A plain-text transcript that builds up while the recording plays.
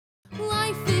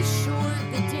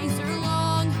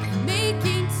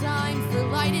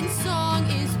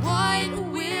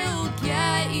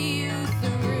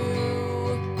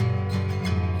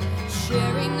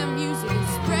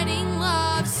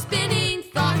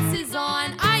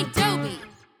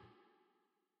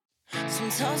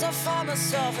Sometimes I find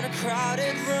myself in a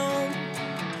crowded room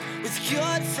with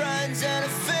good friends, and I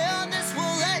feel this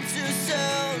will end too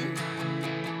soon.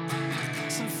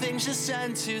 Some things just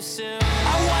end too soon.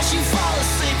 I watch you fall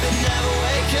asleep and never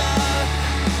wake up.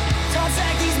 Don't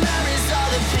take these memories of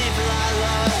the people I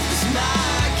love. 'Cause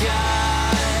my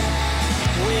God,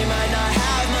 we might not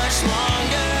have much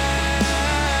longer.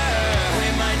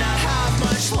 We might not have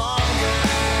much longer.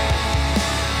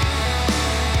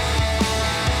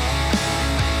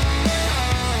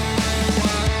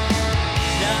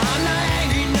 Now I'm not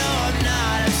angry, no, I'm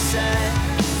not upset.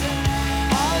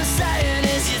 All I'm saying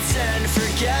is you tend to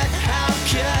forget how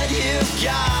good you've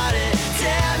got it.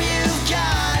 Damn, you've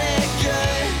got it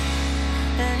good.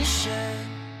 And you should.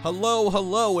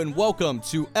 Hello, and welcome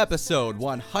to episode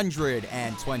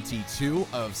 122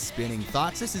 of Spinning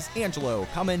Thoughts. This is Angelo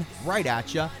coming right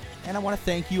at you, and I want to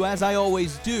thank you, as I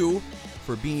always do,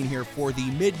 for being here for the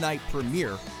midnight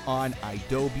premiere on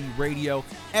Adobe Radio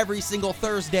every single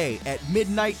Thursday at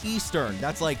midnight Eastern.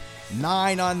 That's like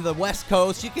 9 on the West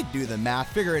Coast. You could do the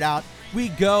math, figure it out. We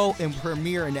go and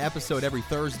premiere an episode every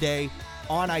Thursday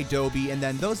on Adobe, and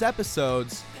then those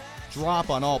episodes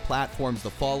drop on all platforms the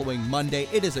following Monday.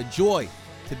 It is a joy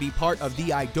to be part of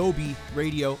the Adobe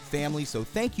Radio family, so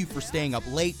thank you for staying up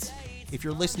late. If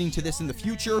you're listening to this in the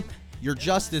future, you're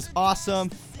just as awesome,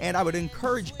 and I would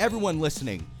encourage everyone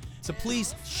listening to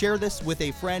please share this with a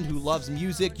friend who loves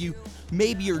music.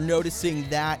 Maybe you're noticing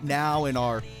that now in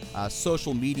our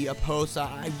social media posts.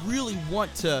 I really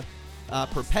want to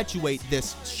perpetuate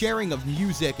this sharing of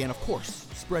music and, of course,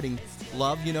 spreading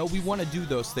love. You know, we want to do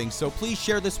those things. So please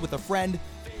share this with a friend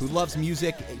who loves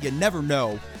music. You never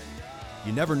know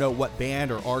what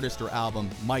band or artist or album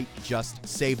might just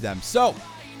save them. So,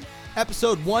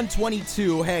 episode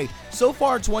 122. Hey, so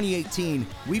far 2018,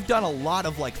 we've done a lot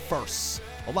of firsts.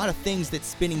 A lot of things that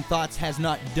Spinning Thoughts has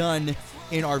not done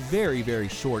in our very, very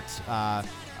short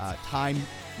time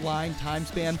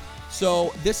span.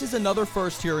 So this is another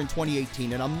first here in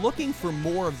 2018, and I'm looking for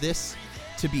more of this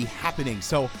to be happening.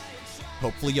 So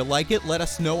hopefully you like it. Let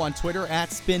us know on Twitter at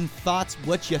SpinThoughts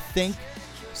what you think.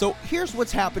 So here's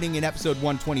what's happening in episode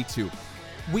 122.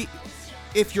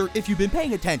 If you've been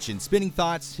paying attention, Spinning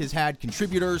Thoughts has had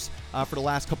contributors for the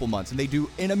last couple months, and they do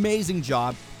an amazing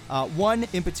job. One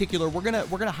in particular we're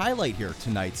gonna highlight here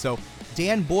tonight. So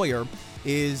Dan Boyer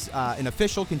is an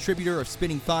official contributor of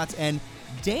Spinning Thoughts, and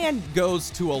Dan goes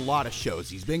to a lot of shows.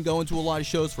 He's been going to a lot of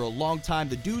shows for a long time.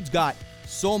 The dude's got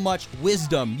so much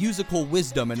wisdom, musical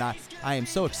wisdom, and I am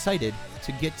so excited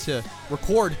to get to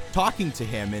record talking to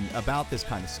him and about this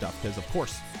kind of stuff because, of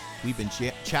course, we've been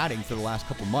chatting for the last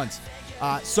couple months.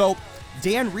 So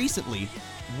Dan recently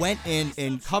went in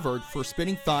and covered for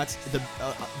Spinning Thoughts the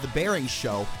Bearings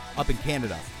show up in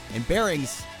Canada. And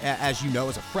Bearings, as you know,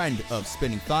 is a friend of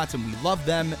Spinning Thoughts, and we love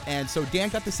them. And so Dan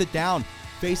got to sit down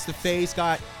face-to-face,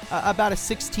 got about a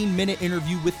 16-minute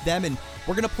interview with them, and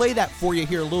we're going to play that for you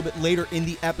here a little bit later in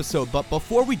the episode. But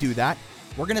before we do that,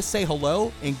 we're going to say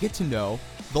hello and get to know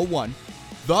the one,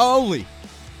 the only,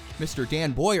 Mr.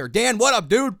 Dan Boyer. Dan, what up,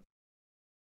 dude?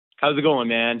 How's it going,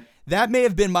 man? That may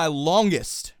have been my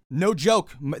longest, no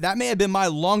joke, that may have been my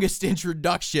longest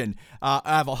introduction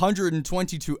of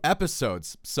 122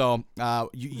 episodes. So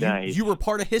nice. You were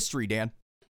part of history, Dan.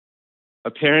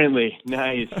 Apparently.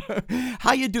 Nice.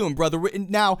 How you doing, brother?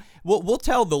 Now, we'll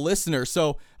tell the listener.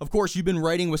 So, of course, you've been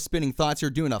writing with Spinning Thoughts.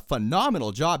 You're doing a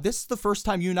phenomenal job. This is the first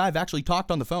time you and I have actually talked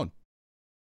on the phone.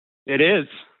 It is.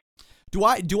 Do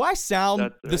I sound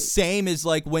That's the right. same as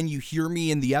when you hear me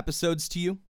in the episodes to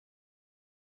you?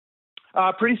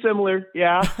 Pretty similar,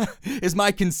 yeah. Is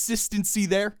my consistency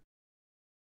there?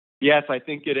 Yes, I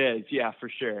think it is. Yeah, for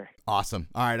sure. Awesome.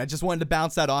 All right, I just wanted to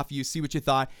bounce that off you, see what you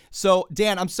thought. So,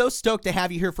 Dan, I'm so stoked to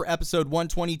have you here for episode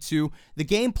 122. The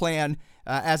game plan,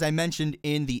 as I mentioned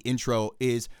in the intro,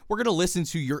 is we're going to listen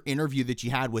to your interview that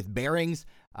you had with Bearings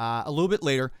a little bit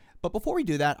later. But before we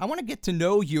do that, I want to get to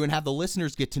know you and have the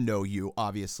listeners get to know you,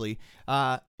 obviously.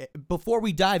 Before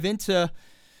we dive into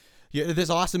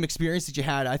this awesome experience that you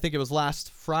had, I think it was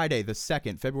last Friday,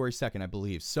 February 2nd, I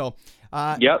believe. So,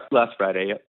 Yep, last Friday,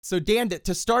 yep. So, Dan,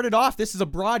 to start it off, this is a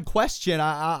broad question.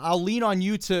 I'll lean on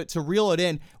you to reel it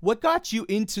in. What got you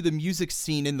into the music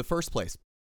scene in the first place?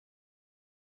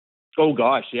 Oh,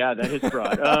 gosh, yeah, that is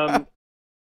broad.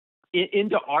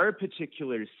 Into our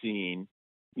particular scene,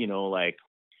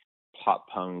 pop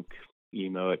punk,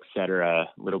 emo, etc.,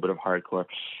 a little bit of hardcore.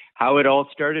 How it all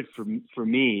started for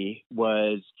me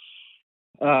was,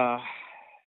 now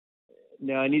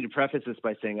I need to preface this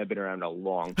by saying I've been around a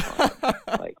long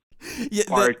time, Yeah,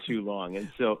 far too long.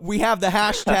 And so we have the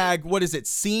hashtag, what is it,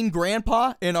 Scene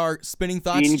Grandpa in our Spinning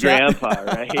Thoughts Teen chat. Grandpa,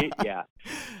 right? Yeah.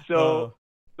 So,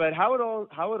 but how it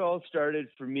all started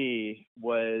for me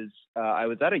was I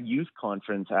was at a youth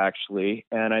conference actually,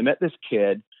 and I met this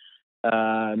kid,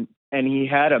 and he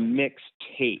had a mixed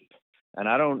tape, and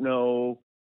I don't know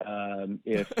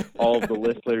if all of the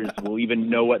listeners will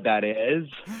even know what that is,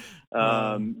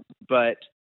 but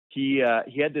he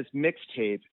had this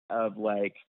mixtape of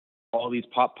like all these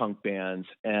pop punk bands,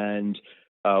 and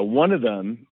one of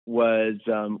them was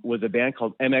a band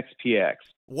called MXPX.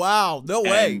 Wow, no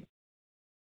way. And,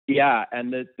 yeah,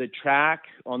 and the track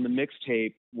on the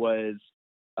mixtape was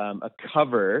a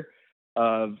cover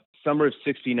of Summer of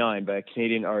 '69 by a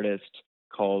Canadian artist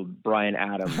called Bryan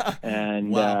Adams.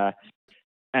 And Wow.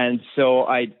 And so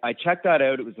I checked that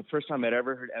out. It was the first time I'd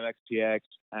ever heard MXPX,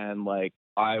 and like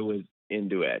I was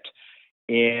into it.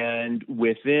 And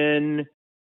within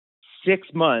 6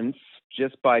 months,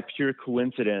 just by pure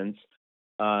coincidence,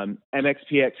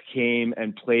 MXPX came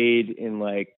and played in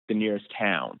like the nearest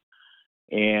town.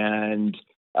 And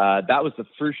that was the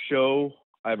first show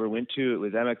I ever went to. It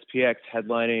was MXPX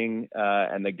headlining,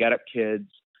 and the Get Up Kids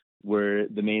were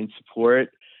the main support.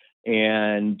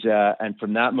 And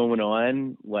from that moment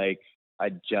on, like I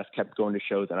just kept going to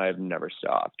shows, and I've never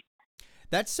stopped.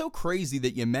 That's so crazy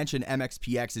that you mentioned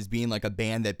MXPX as being like a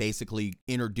band that basically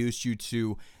introduced you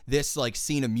to this like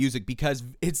scene of music, because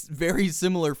it's very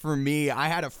similar for me. I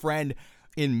had a friend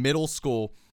in middle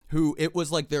school who it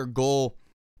was like their goal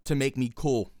to make me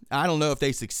cool. I don't know if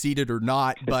they succeeded or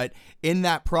not, but in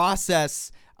that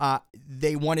process,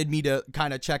 they wanted me to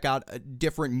kind of check out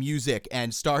different music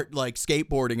and start like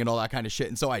skateboarding and all that kind of shit.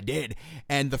 And so I did.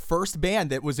 And the first band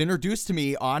that was introduced to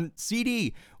me on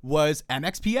CD was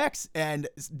MXPX. And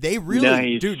they really,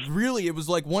 Nice. dude, really, it was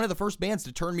like one of the first bands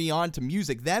to turn me on to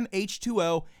music. Them,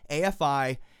 H2O,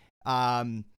 AFI,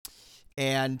 I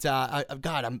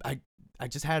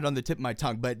just had it on the tip of my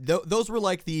tongue. But those were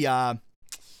like the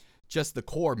just the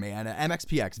core, man.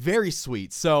 MXPX, very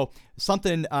sweet. So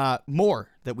something more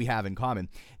that we have in common.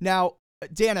 Now,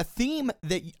 Dan, a theme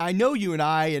that I know you and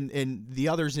I and the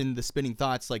others in the Spinning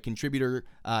Thoughts, like contributor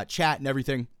chat and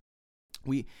everything,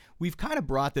 we've kind of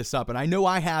brought this up, and I know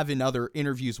I have in other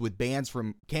interviews with bands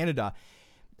from Canada.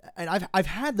 And I've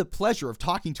had the pleasure of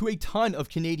talking to a ton of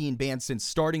Canadian bands since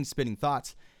starting Spinning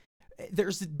Thoughts.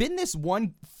 There's been this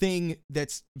one thing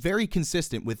that's very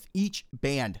consistent with each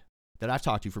band that I've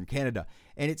talked to from Canada,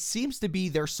 and it seems to be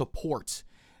their support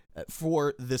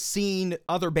for the scene,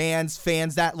 other bands,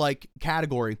 fans, that like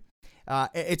category.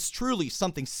 It's truly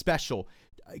something special.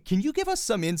 Can you give us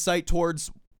some insight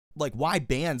towards like why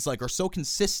bands like are so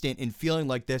consistent in feeling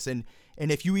like this, and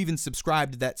if you even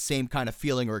subscribe to that same kind of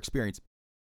feeling or experience?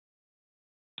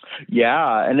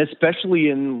 Yeah, and especially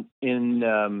in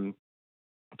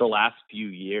the last few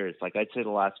years, like I'd say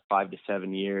the last 5 to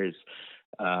 7 years,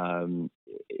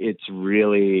 it's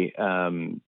really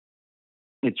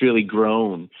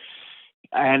grown,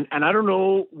 and I don't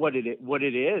know what it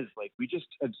is. Like we just,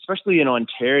 especially in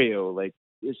Ontario, like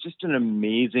it's just an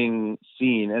amazing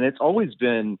scene, and it's always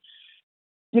been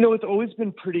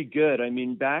pretty good. I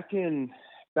mean, back in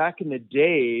the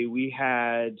day, we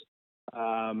had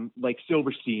like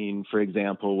Silverstein, for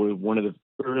example, were one of the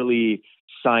early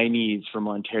signees from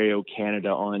Ontario, Canada,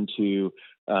 onto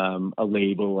a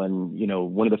label, and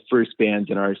one of the first bands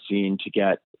in our scene to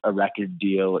get a record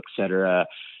deal, etc.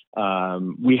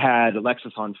 We had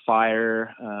Alexis on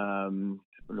Fire. I don't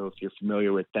know if you're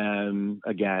familiar with them.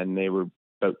 Again, they were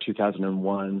about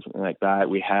 2001, something like that.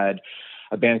 We had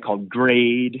a band called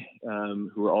Grade,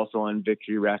 who were also on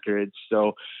Victory Records.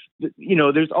 So,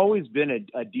 there's always been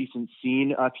a decent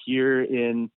scene up here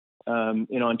in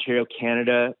Ontario,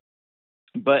 Canada.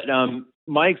 But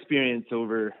my experience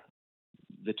over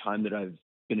the time that I've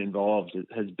been involved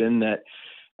has been that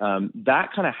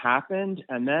that kind of happened,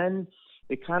 and then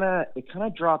it kind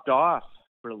of dropped off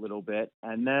for a little bit,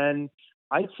 and then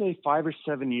I'd say 5 or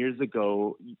 7 years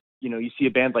ago, you see a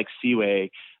band like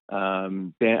Seaway, a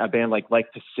band like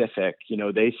Pacific.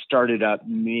 They started up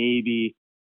maybe,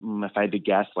 if I had to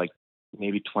guess, like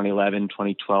maybe 2011,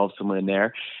 2012, somewhere in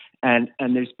there, and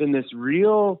there's been this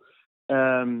real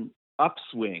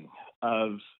upswing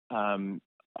of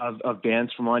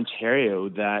bands from Ontario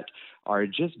that are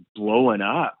just blowing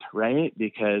up, right?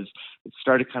 Because it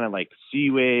started kind of like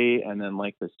Seaway, and then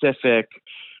like Pacific,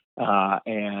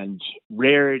 and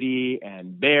Rarity,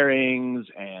 and Bearings,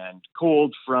 and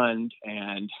Cold Front,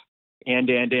 and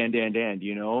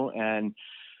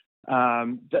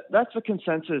that's the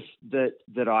consensus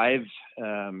that I've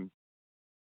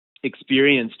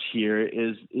experienced here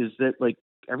is that, like,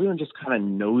 everyone just kind of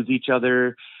knows each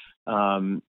other.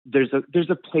 There's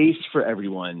a place for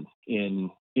everyone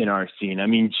in our scene. I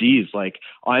mean, geez, like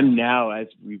I'm now, as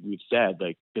we've said,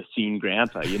 like the scene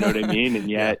grandpa, you know what I mean? And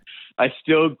yet I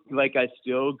still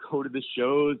go to the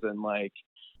shows, and like,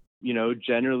 you know,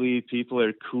 generally people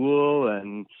are cool,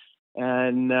 and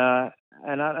I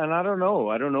don't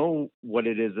know what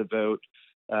it is about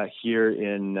here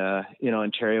in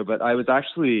Ontario, but I was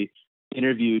actually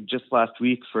interviewed just last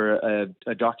week for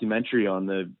a documentary on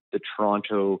the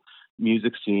Toronto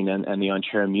music scene and the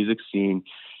Ontario music scene,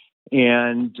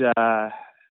 and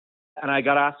I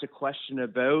got asked a question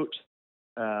about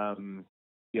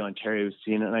the Ontario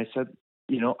scene, and I said,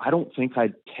 you know, I don't think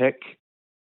I'd pick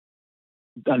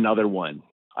another one.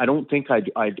 I don't think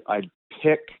I'd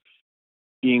pick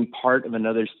being part of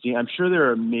another scene. I'm sure there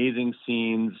are amazing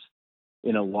scenes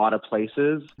in a lot of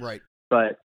places, right?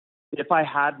 But if I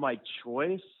had my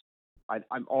choice,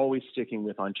 I'm always sticking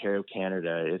with Ontario,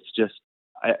 Canada. It's just,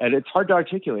 and it's hard to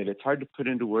articulate. It's hard to put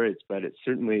into words, but it's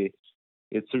certainly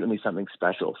something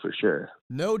special for sure.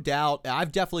 No doubt.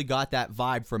 I've definitely got that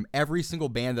vibe from every single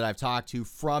band that I've talked to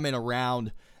from and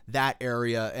around that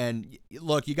area. And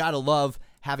look, you got to love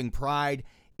having pride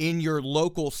in your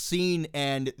local scene,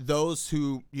 and those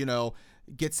who, you know,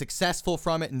 get successful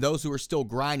from it and those who are still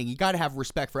grinding. You got to have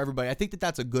respect for everybody. I think that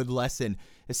that's a good lesson.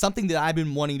 It's something that I've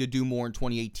been wanting to do more in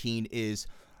 2018 is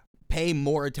pay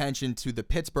more attention to the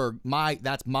Pittsburgh,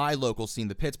 that's my local scene,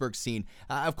 the Pittsburgh scene.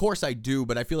 Of course I do,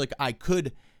 but I feel like I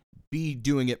could be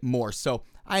doing it more. So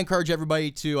I encourage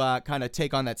everybody to kind of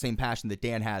take on that same passion that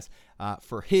Dan has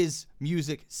for his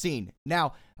music scene.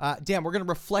 Now, Dan, we're going to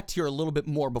reflect here a little bit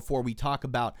more before we talk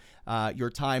about your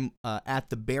time at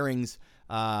the Bearings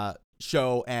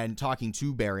show and talking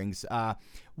to Bearings.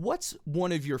 What's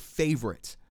one of your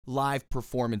favorite live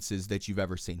performances that you've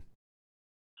ever seen?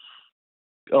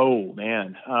 Oh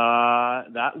man,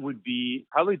 that would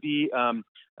probably be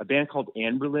a band called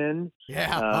Anberlin.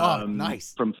 Yeah,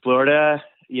 nice. From Florida.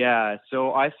 Yeah,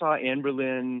 so I saw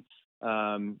Anberlin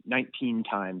 19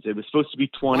 times. It was supposed to be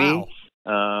 20,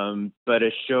 wow. But a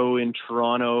show in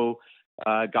Toronto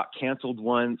got canceled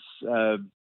once.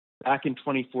 Back in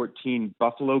 2014,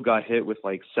 Buffalo got hit with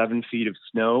like 7 feet of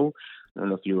snow. I don't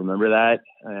know if you remember that.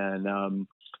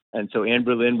 And so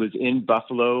Anberlin was in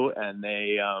Buffalo, and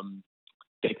they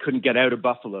couldn't get out of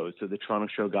Buffalo, so the Toronto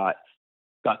show got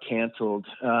canceled.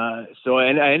 So I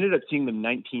ended up seeing them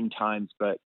 19 times,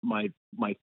 but my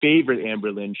favorite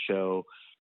Anberlin show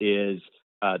is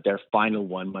their final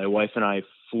one. My wife and I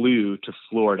flew to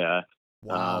Florida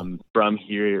from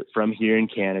here in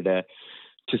Canada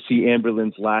to see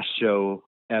Anberlin's last show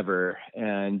ever,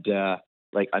 and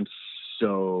I'm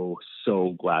so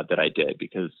glad that I did,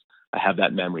 because I have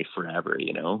that memory forever,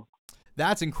 you know.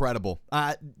 That's incredible.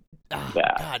 God,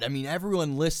 I mean,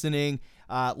 everyone listening,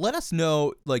 let us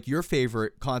know like your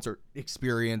favorite concert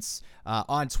experience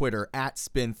on Twitter at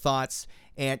Spin Thoughts.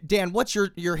 And Dan, what's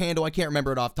your handle? I can't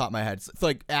remember it off the top of my head. It's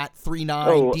like at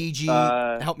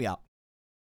 39DG. Help me out.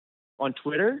 On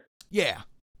Twitter? Yeah.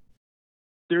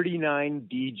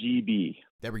 39DGB.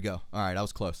 There we go. All right, I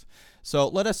was close. So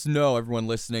let us know, everyone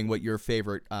listening, what your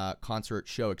favorite concert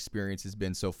show experience has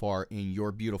been so far in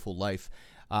your beautiful life.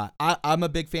 I'm a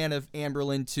big fan of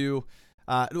Anberlin too.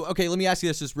 Okay, let me ask you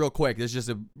this just real quick. This is just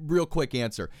a real quick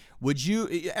answer.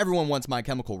 Everyone wants My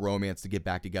Chemical Romance to get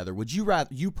back together. Would you rather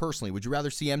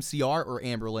see MCR or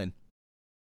Anberlin?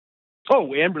 Oh,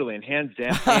 Anberlin, hands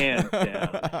down.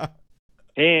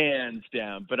 Hands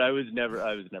down. But I was never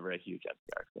a huge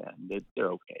MCR fan.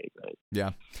 They're okay, but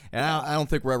yeah. And I don't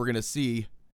think we're ever going to see.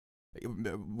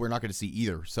 We're not going to see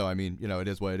either. So, I mean, you know, it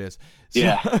is what it is. So,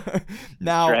 yeah.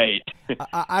 Now, right.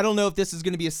 I don't know if this is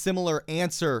going to be a similar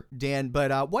answer, Dan,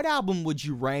 but what album would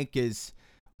you rank as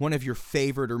one of your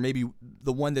favorite, or maybe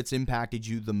the one that's impacted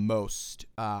you the most?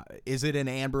 Is it an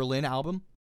Anberlin album?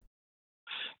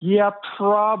 Yeah,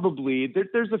 probably.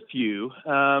 There's a few.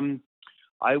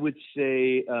 I would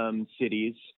say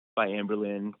Cities by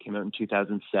Anberlin came out in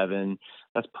 2007.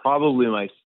 That's probably my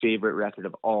favorite record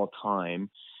of all time.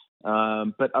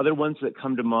 But other ones that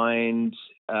come to mind,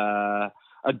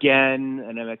 again,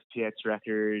 an MXPX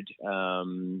record,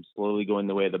 Slowly Going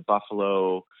the Way of the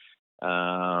Buffalo.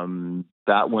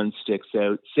 That one sticks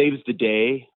out. Saves the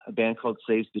Day, a band called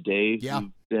Saves the Day, who've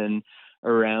been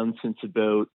around since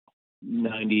about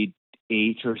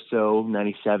 98 or so,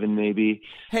 97 maybe.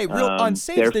 Hey, on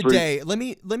Saves the Day, let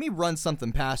me run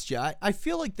something past you. I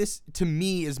feel like this, to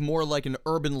me, is more like an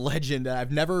urban legend that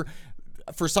I've never,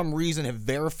 for some reason, have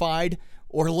verified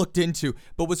or looked into.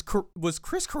 But was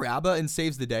Chris Carrabba in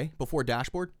Saves the Day before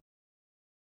Dashboard?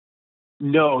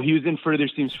 No, he was in Further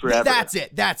Seems Forever. That's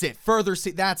it. That's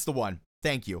the one.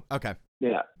 Thank you. Okay.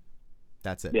 Yeah.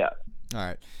 That's it. Yeah. All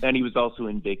right. And he was also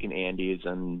in Bacon Andy's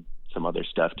and some other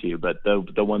stuff too. But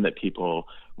the one that people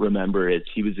remember is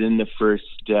he was in the first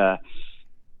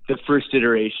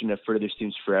iteration of Further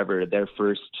Seems Forever, their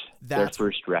first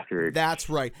record. That's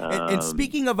right. And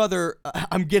speaking of other,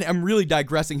 I'm really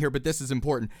digressing here, but this is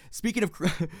important. Speaking of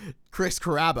Chris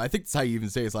Carrabba, I think that's how you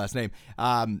even say his last name.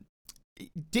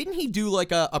 Didn't he do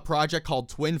like a project called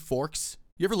Twin Forks?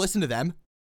 You ever listen to them?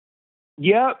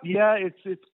 Yeah.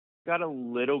 It's got a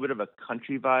little bit of a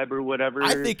country vibe or whatever.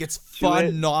 I think it's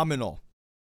phenomenal.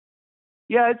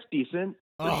 Yeah, it's decent.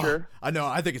 For sure. I know.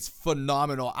 I think it's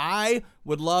phenomenal. I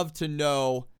would love to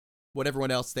know what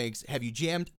everyone else thinks. Have you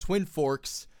jammed Twin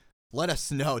Forks? Let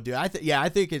us know, dude. I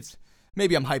think it's,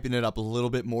 maybe I'm hyping it up a little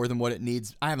bit more than what it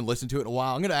needs. I haven't listened to it in a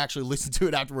while. I'm going to actually listen to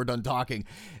it after we're done talking.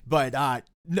 But I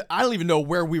don't even know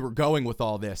where we were going with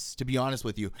all this, to be honest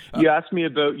with you. You asked me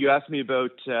about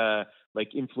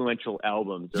like influential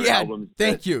albums. Or albums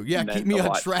thank you. Yeah, keep me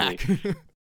on track.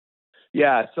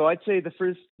 Yeah, so I'd say the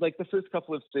first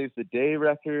couple of Saves the Day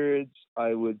records,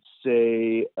 I would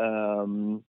say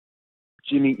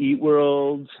Jimmy Eat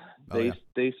World.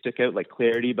 They stick out, like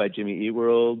Clarity by Jimmy Eat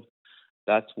World.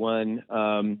 That's one.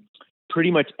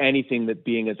 Pretty much anything that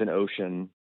Being as an Ocean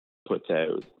puts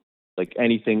out, like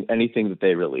anything that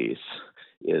they release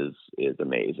is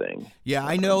amazing. Yeah,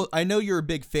 I know you're a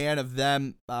big fan of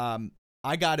them.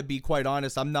 I got to be quite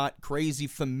honest, I'm not crazy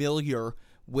familiar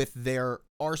with their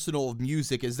arsenal of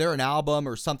music. Is there an album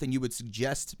or something you would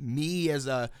suggest me as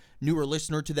a newer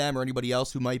listener to them, or anybody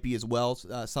else who might be as well,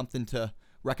 something to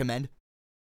recommend?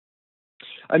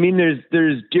 I mean,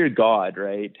 there's Dear God,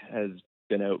 right, has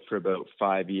been out for about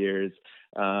 5 years,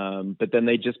 but then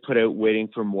they just put out Waiting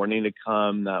for Morning to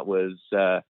Come. That was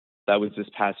this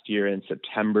past year in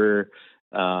September.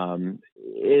 And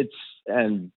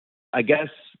I guess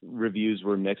reviews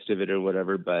were mixed of it or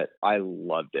whatever, but I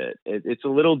loved it. It's a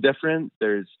little different.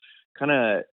 There's kind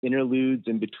of interludes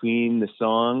in between the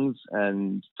songs,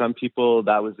 and some people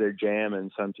that was their jam, and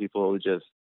some people they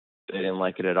didn't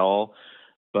like it at all.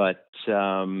 But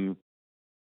you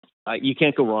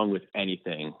can't go wrong with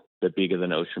anything that Big as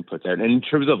an Ocean puts out. And in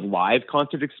terms of live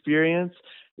concert experience,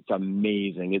 it's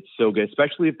amazing. It's so good,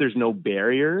 especially if there's no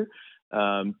barrier,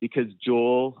 because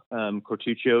Joel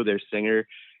Cortuccio, their singer,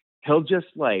 he'll just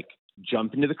like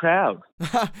jump into the crowd.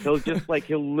 He'll just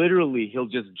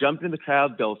jump into the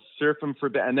crowd. They'll surf him for a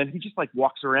bit, and then he just like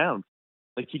walks around.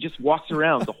 Like he just walks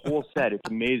around the whole set. It's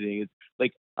amazing. It's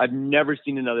like I've never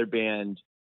seen another band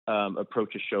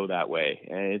approach a show that way.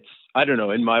 And it's, I don't know,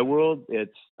 in my world,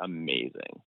 it's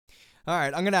amazing. All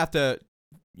right, I'm gonna have to,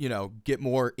 get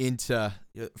more into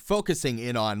focusing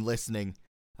in on listening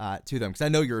to them, because I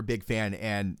know you're a big fan,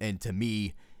 and to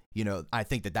me, I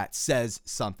think that says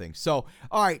something. So,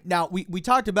 all right, now we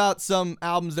talked about some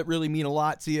albums that really mean a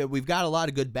lot to you. We've got a lot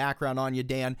of good background on you,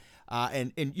 Dan,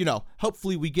 and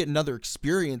hopefully we get another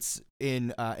experience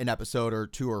in an episode or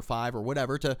 2 or 5 or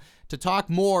whatever to talk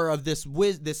more of this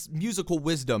musical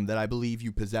wisdom that I believe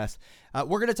you possess.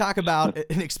 We're going to talk about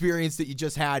an experience that you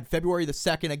just had February the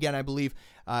 2nd. Again, I believe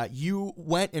you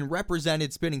went and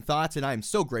represented Spinning Thoughts, and I am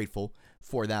so grateful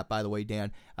for that, by the way,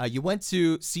 Dan. You went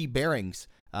to see Bearings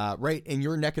right in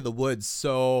your neck of the woods.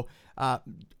 So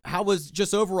how was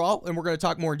just overall, and we're going to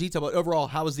talk more in detail, but overall,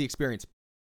 how was the experience?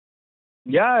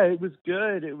 Yeah, it was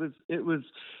good. It was good.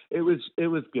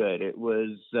 It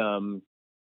was,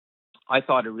 I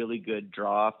thought, a really good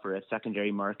draw for a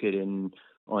secondary market in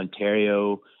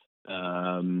Ontario.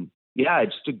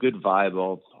 Just a good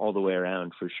vibe all the way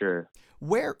around, for sure.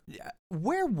 Where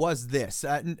was this,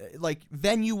 like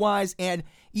venue wise, and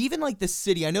even like the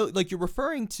city? I know, like, you're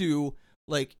referring to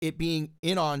like it being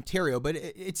in Ontario, but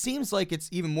it seems like it's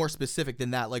even more specific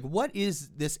than that. Like, what is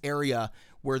this area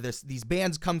where these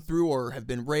bands come through or have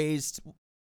been raised?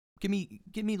 Give me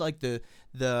like the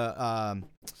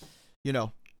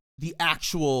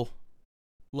actual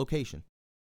location.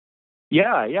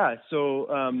 Yeah. So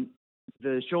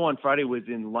the show on Friday was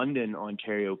in London,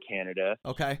 Ontario, Canada.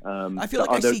 Okay. I feel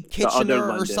like I see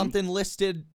Kitchener or something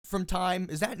listed from time.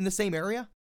 Is that in the same area?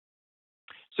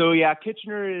 So yeah,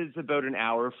 Kitchener is about an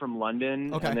hour from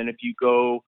London. Okay. And then if you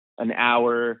go an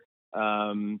hour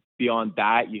beyond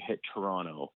that, you hit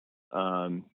Toronto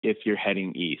if you're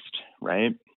heading east,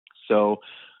 right? So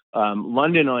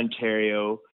London,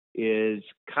 Ontario is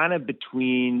kind of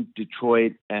between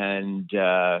Detroit and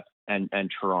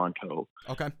Toronto.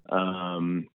 Okay.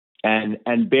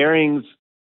 And Bearings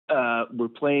were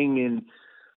playing in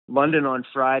London on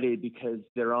Friday because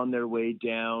they're on their way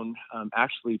down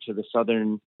actually to the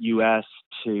southern U.S.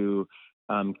 to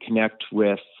connect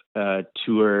with a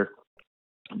tour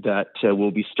that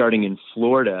will be starting in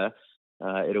Florida.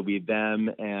 It'll be them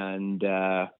and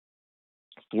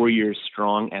 4 Years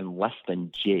Strong and Less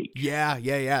Than Jake. Yeah.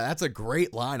 That's a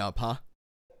great lineup, huh?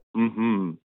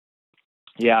 Mm-hmm.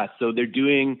 Yeah, so they're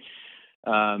doing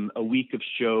a week of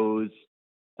shows.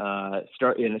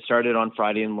 It started on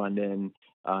Friday in London.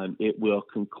 It will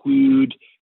conclude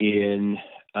in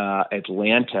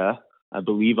Atlanta, I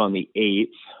believe, on the 8th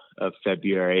of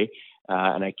February.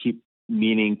 And I keep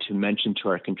meaning to mention to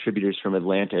our contributors from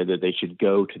Atlanta that they should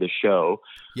go to the show.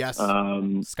 Yes.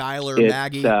 Skylar,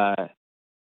 Maggie.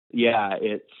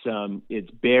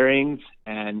 It's Bearings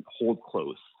and Hold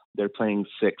Close. They're playing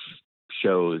 6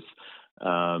 shows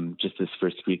just this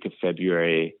first week of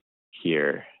February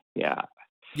here. Yeah.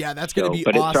 Yeah, that's going to be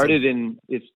but awesome.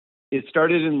 It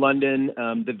started in London.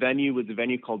 The venue was a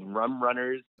venue called Rum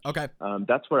Runners. Okay.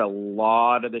 That's where a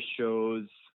lot of the shows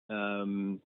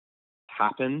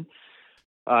happen.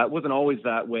 It wasn't always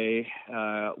that way.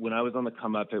 When I was on the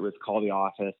come up, it was called The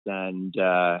Office and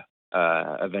a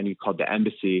venue called The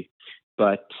Embassy.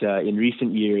 But in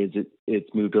recent years, it's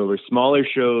moved over. Smaller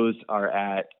shows are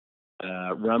at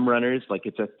Rum Runners, like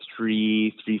it's a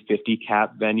 350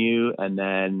 cap venue. And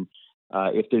then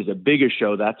if there's a bigger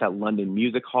show, that's at London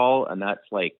Music Hall, and that's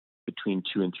like between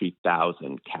 2,000 and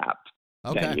 3,000 cap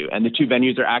venue. And the two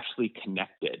venues are actually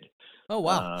connected. Oh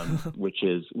wow. which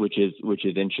is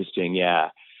interesting. Yeah.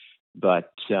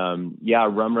 But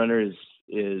Rum Runners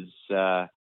is the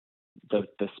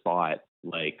spot.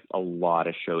 Like a lot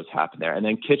of shows happen there. And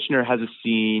then Kitchener has a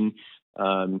scene.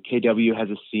 KW has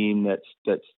a scene that's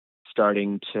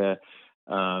starting to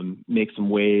make some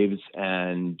waves.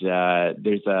 And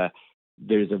there's a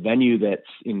venue that's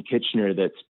in Kitchener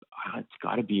that's it's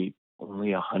got to be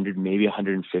only 100, maybe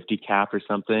 150 cap or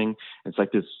something. It's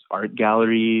like this art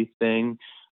gallery thing,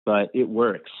 but it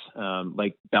works.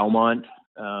 Like Belmont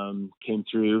came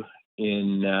through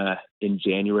in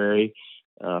January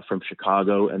from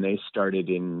Chicago, and they started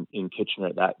in Kitchener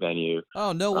at that venue.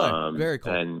 Oh, no way! Very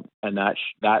cool. And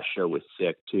that show was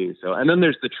sick too. So, and then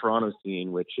there's the Toronto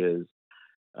scene, which is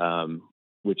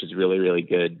really, really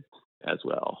good as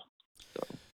well.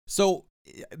 So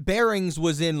Bearings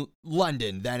was in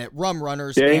London, then at Rum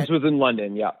Runners. Bearings was in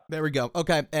London, yeah. There we go.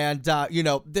 Okay, and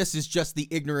this is just the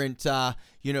ignorant,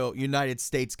 United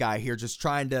States guy here, just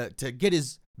trying to get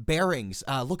his bearings.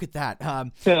 Look at that.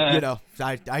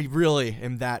 I really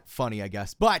am that funny, I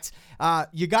guess. But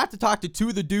you got to talk to two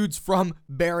of the dudes from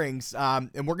Bearings,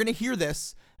 and we're gonna hear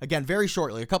this again very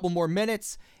shortly. A couple more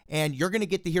minutes, and you're gonna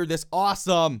get to hear this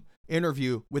awesome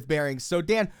interview with Bearings. So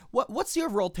Dan, what's the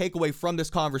overall takeaway from this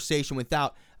conversation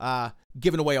without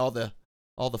giving away all the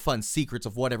fun secrets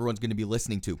of what everyone's going to be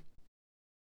listening to?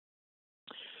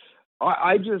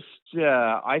 I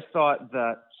thought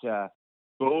that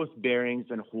both Bearings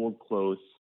and Hold Close,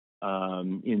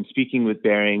 in speaking with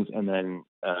Bearings and then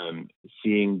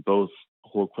seeing both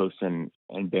Hold Close and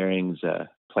Bearings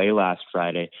play last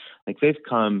Friday, like they've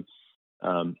come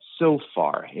so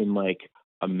far in like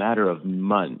a matter of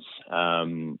months.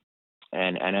 And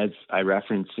as I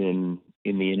referenced in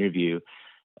the interview,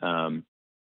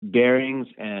 Bearings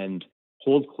and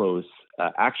Hold Close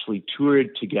actually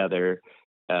toured together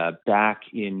back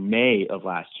in May of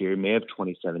last year, May of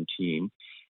 2017.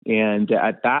 And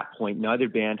at that point, neither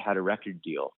band had a record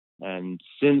deal. And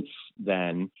since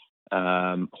then,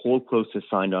 Hold Close has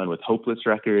signed on with Hopeless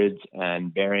Records,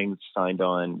 and Bearings signed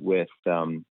on with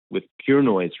Pure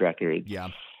Noise Records. Yeah.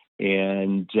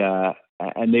 And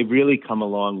they've really come a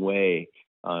long way,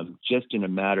 just in a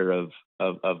matter of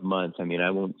months. I mean, I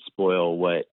won't spoil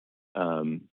what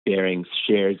Bearings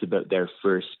shares about their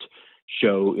first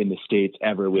show in the States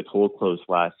ever with Hold Close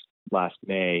last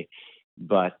May,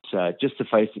 but just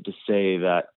suffice it to say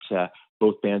that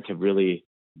both bands have really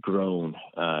grown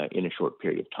in a short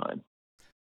period of time.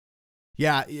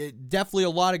 Yeah, definitely a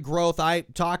lot of growth. I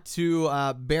talked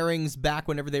to Bearings back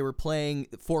whenever they were playing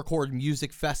Four Chord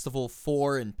Music Festival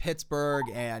 4 in Pittsburgh,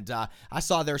 and I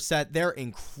saw their set. They're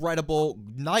incredible,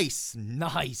 nice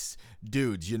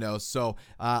dudes, So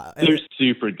they're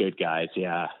super good guys,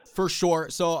 yeah. For sure.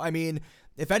 So, I mean,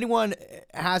 if anyone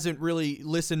hasn't really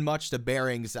listened much to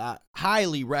Bearings,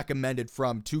 highly recommended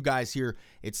from two guys here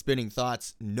at Spinning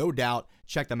Thoughts, no doubt.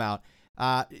 Check them out.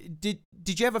 Did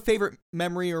you have a favorite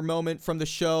memory or moment from the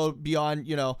show beyond,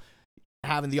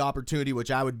 having the opportunity, which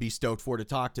I would be stoked for, to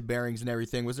talk to Bearings and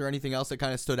everything? Was there anything else that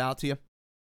kind of stood out to you?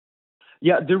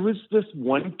 Yeah, there was this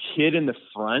one kid in the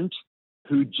front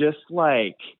who just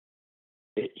went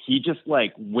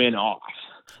off.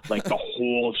 like the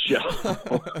whole show.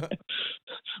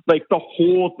 Like the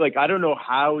whole, like, I don't know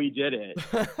how he did it,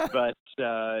 but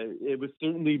it was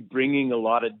certainly bringing a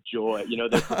lot of joy. You know,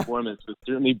 their performance was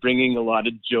certainly bringing a lot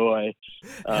of joy.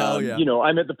 Hell yeah. You know,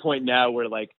 I'm at the point now where,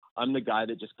 like, I'm the guy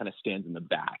that just kind of stands in the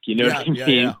back. You know what I mean?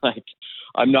 Yeah. Like,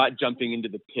 I'm not jumping into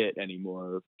the pit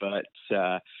anymore. But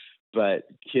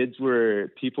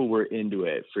people were into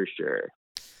it for sure.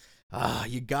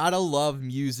 You gotta love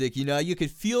music. You know, you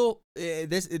could feel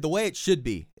this the way it should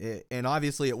be, and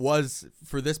obviously it was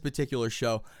for this particular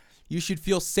show. You should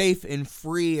feel safe and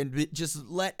free and just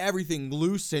let everything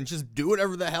loose and just do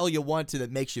whatever the hell you want to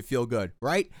that makes you feel good,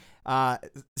 right?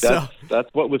 That's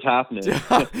what was happening.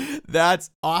 That's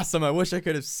awesome. I wish I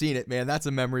could have seen it, man. That's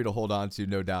a memory to hold on to,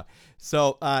 no doubt.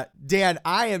 So, Dan,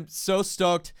 I am so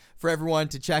stoked for everyone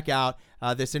to check out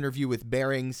this interview with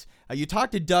Bearings. You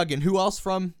talked to Doug, and who else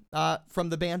from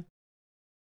the band?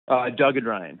 Doug and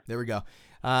Ryan. There we go.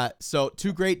 So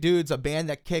two great dudes, a band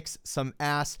that kicks some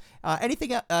ass.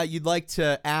 Anything you'd like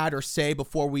to add or say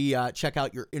before we check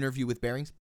out your interview with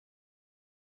Bearings?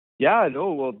 Yeah,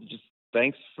 no, well, just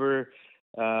thanks for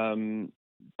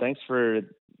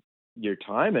your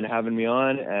time and having me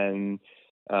on,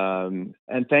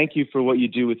 and thank you for what you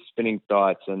do with Spinning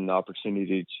Thoughts and the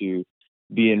opportunity to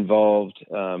be involved.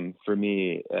 For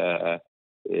me,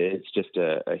 it's just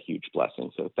a huge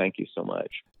blessing. So thank you so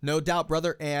much. No doubt,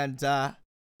 brother. And the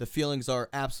feelings are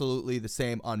absolutely the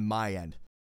same on my end.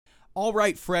 All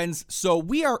right, friends. So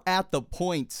we are at the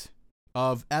point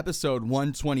of episode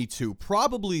 122,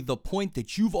 probably the point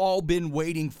that you've all been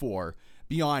waiting for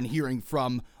beyond hearing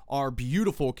from our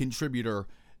beautiful contributor,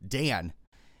 Dan.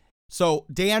 So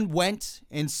Dan went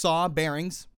and saw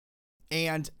Bearings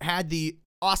and had the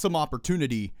awesome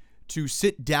opportunity to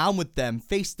sit down with them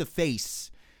face to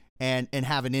face and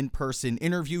have an in-person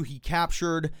interview. He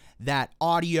captured that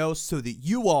audio so that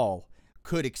you all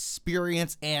could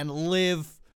experience and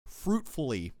live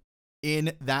fruitfully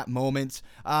in that moment.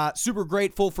 Super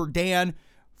grateful for Dan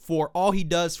for all he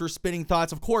does for Spinning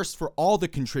Thoughts, of course, for all the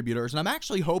contributors. And I'm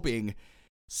actually hoping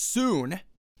soon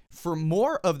for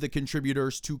more of the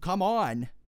contributors to come on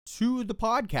to the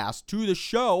podcast, to the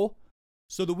show,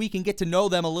 so that we can get to know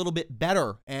them a little bit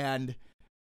better and,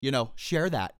 you know, share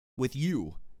that with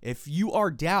you. If you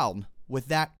are down with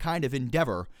that kind of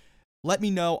endeavor, let me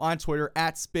know on Twitter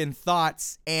at Spin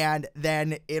Thoughts, and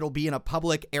then it'll be in a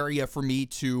public area for me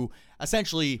to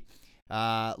essentially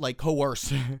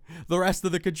coerce the rest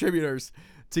of the contributors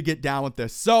to get down with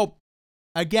this. So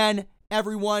again,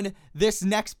 everyone, this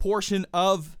next portion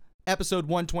of episode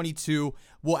 122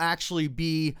 will actually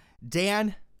be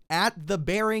Dan at the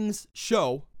Bearings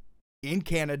show in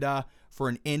Canada for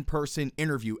an in-person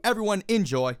interview. Everyone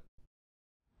enjoy.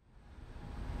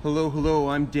 Hello,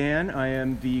 I'm Dan. I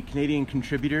am the Canadian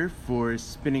contributor for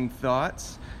Spinning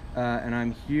Thoughts, and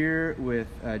I'm here with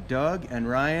Doug and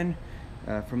Ryan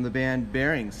from the band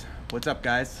Bearings. What's up,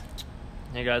 guys?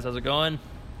 Hey guys, how's it going?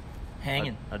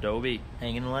 Hanging. Adobe.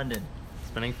 Hanging in London.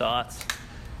 Spinning Thoughts.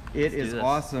 It is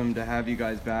awesome to have you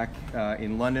guys back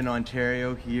in London,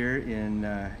 Ontario, here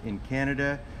in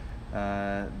Canada.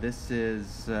 This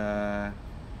is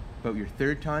about your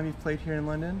third time you've played here in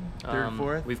London? Third or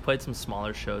fourth? We've played some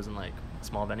smaller shows in like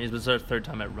small venues, but it's our third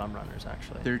time at Rum Runners,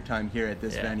 actually. Third time here at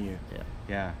this venue.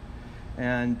 Yeah.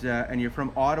 And you're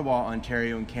from Ottawa,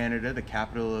 Ontario, in Canada, the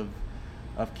capital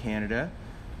of Canada.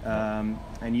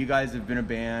 And you guys have been a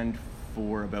band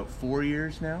for about 4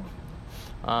 years now?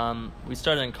 We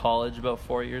started in college about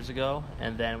 4 years ago,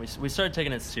 and then we started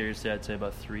taking it seriously, I'd say,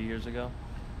 about 3 years ago,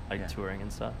 touring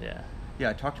and stuff.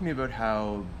 Yeah, talk to me about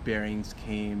how Bearings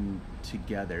came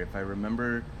together. If I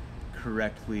remember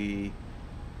correctly,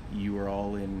 you were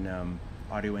all in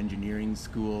audio engineering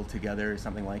school together or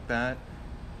something like that.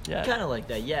 Yeah, kind of like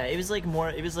that. Yeah, it was like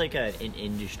an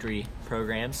industry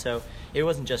program, so it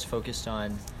wasn't just focused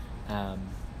on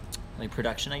like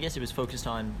production. I guess it was focused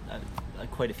on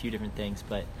quite a few different things.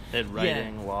 But it had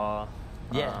writing, law,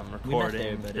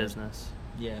 recording, business.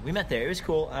 We met there. It was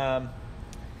cool.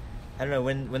 I don't know,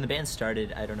 when the band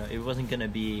started, I don't know, it wasn't going to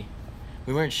be,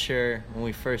 we weren't sure when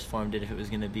we first formed it if it was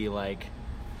going to be like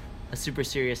a super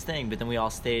serious thing, but then we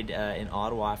all stayed in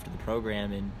Ottawa after the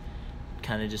program and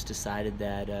kind of just decided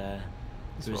that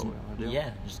That's what we want to do.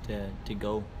 Yeah, just to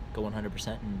go 100%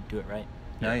 and do it right.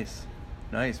 Nice.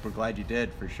 We're glad you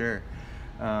did, for sure.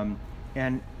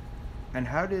 And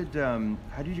how did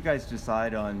you guys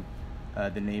decide on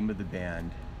the name of the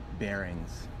band,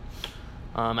 Bearings?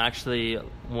 Actually,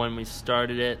 when we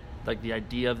started it, like the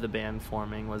idea of the band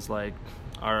forming was like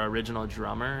our original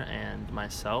drummer and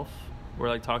myself were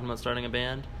like talking about starting a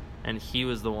band, and he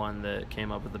was the one that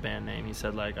came up with the band name. He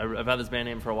said, like, I've had this band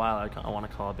name for a while. I want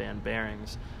to call a band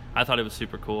Bearings. I thought it was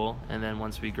super cool, and then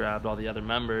once we grabbed all the other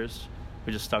members,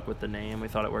 we just stuck with the name. We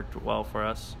thought it worked well for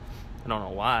us. I don't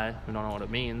know why. We don't know what it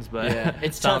means, but yeah,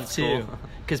 it's sounds tough too, cool.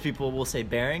 because people will say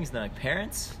bearings and they're like,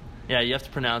 parents? Yeah, you have to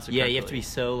pronounce it Yeah, correctly. you have to be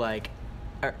so like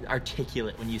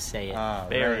articulate when you say it.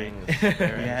 Bearings. Right.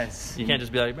 Bearings. Yes. You can't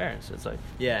just be like Bearings. It's like,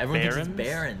 Yeah, everyone thinks it's Barons?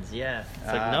 barons. Yeah. It's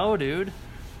like, no, dude.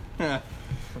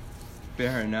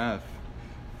 Fair enough.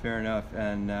 Fair enough.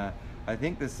 And I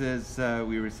think this is,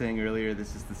 we were saying earlier,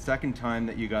 this is the second time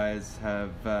that you guys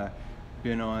have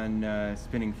been on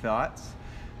Spinning Thoughts.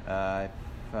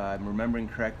 If I'm remembering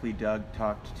correctly, Doug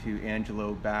talked to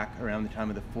Angelo back around the time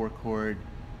of the Four Chord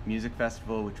Music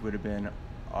Festival, which would have been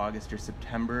August or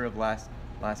September of last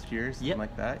year, something Yep.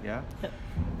 like that. Yeah.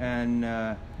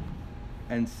 Yep.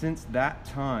 And since that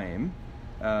time,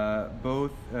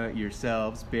 both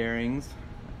yourselves, Bearings,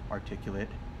 articulate,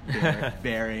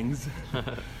 Bearings,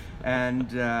 and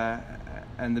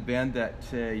the band that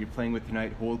you're playing with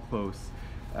tonight, Hold Close,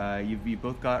 you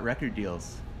both got record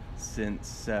deals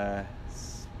since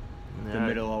the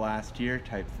middle of last year,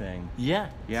 type thing. Yeah.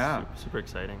 Yeah. Super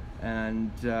exciting.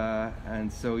 And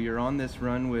so you're on this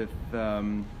run with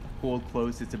Hold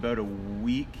Close. It's about a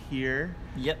week here.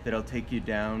 Yep. That'll take you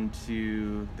down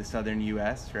to the southern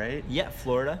U.S., right? Yeah,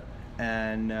 Florida.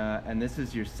 And this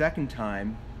is your second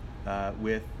time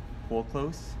with Hold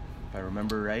Close, if I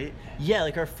remember right. Yeah,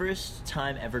 like our first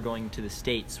time ever going to the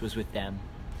States was with them.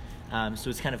 So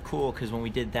it's kind of cool because when we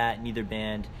did that, neither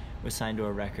band was signed to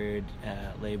a record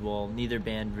label. Neither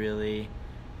band really.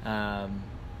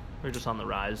 We're just on the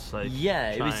rise, like,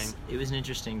 Yeah, trying. it was an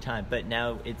interesting time. But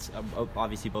now it's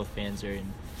obviously both bands are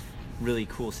in really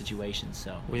cool situations,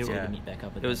 so it's good to meet back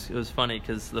up with them. It was funny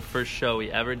because the first show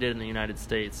we ever did in the United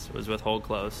States was with Hold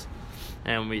Close,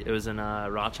 and it was in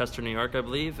Rochester, New York, I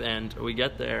believe. And we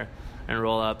get there and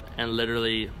roll up, and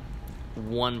literally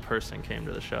one person came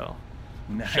to the show.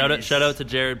 Nice. Shout out to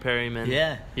Jared Perryman.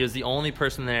 Yeah. He was the only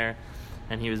person there,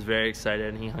 and he was very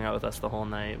excited, and he hung out with us the whole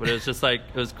night. But it was just like,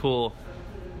 it was cool.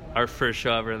 Our first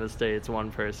show ever in the States,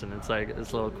 one person. It's like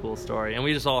this little cool story. And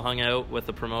we just all hung out with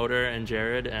the promoter and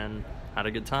Jared and had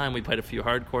a good time. We played a few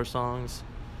hardcore songs.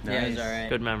 Yeah, it was all right.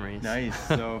 Good memories. Nice.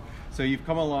 So you've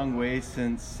come a long way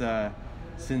since then,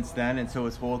 and so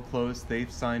is Hold Close.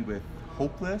 They've signed with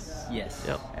Hopeless. Yes.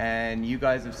 Yep. And you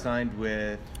guys have signed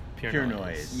with Pure Noise.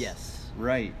 Noise. Yes.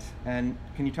 Right. And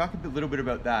can you talk a little bit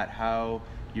about that? How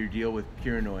your deal with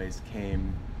Pure Noise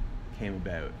came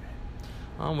about?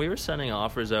 We were sending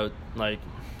offers out, like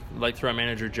through our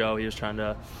manager Joe. He was trying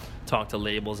to talk to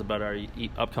labels about our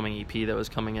upcoming EP that was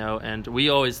coming out, and we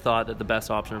always thought that the best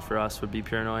option for us would be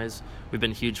Pure Noise. We've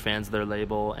been huge fans of their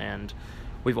label, and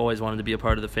we've always wanted to be a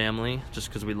part of the family just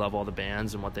because we love all the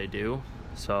bands and what they do.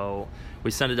 So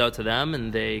we sent it out to them,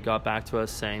 and they got back to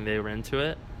us saying they were into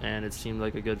it, and it seemed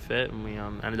like a good fit. And we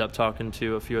ended up talking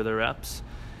to a few of their reps,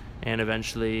 and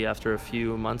eventually, after a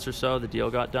few months or so, the deal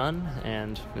got done,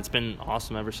 and it's been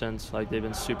awesome ever since. Like, they've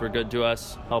been super good to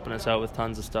us, helping us out with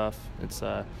tons of stuff. It's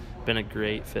been a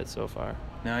great fit so far.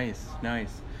 Nice.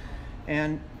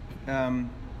 And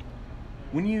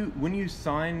when you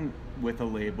sign with a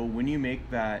label, when you make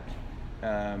that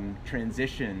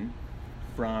transition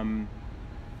from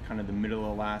kind of the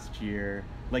middle of last year,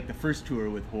 like the first tour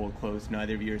with Hold Close,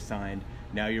 neither of you are signed,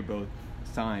 now you're both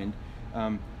signed,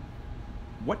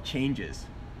 what changes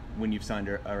when you've signed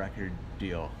a record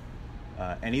deal?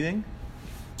 Anything?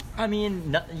 I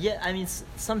mean,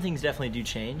 some things definitely do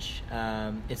change.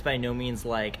 It's by no means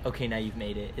like, okay, now you've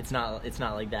made it. It's not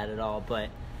like that at all. But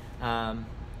I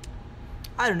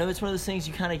don't know. It's one of those things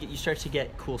you start to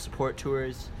get cool support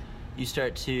tours. You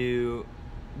start to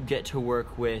get to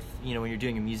work with, when you're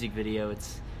doing a music video,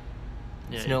 it's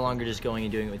no longer just going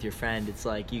and doing it with your friend. It's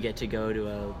like you get to go to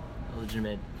a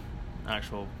legitimate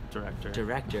Actual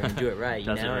director and do it right.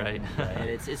 Does it right. And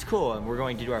it's cool. And we're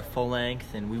going to do our full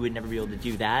length, and we would never be able to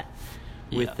do that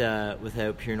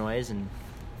without Pure Noise. And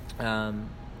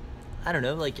I don't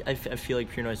know. Like I feel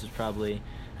like Pure Noise was probably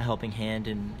a helping hand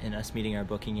in us meeting our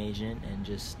booking agent, and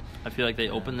just I feel like they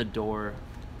opened the door.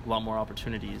 A lot more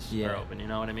opportunities are open. You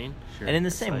know what I mean? Sure. And in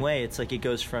the same way, it's like it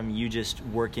goes from you just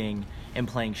working and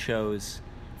playing shows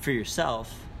for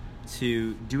yourself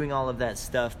to doing all of that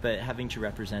stuff, but having to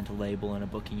represent a label and a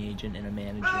booking agent and a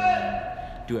manager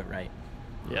and do it right.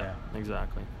 Yeah,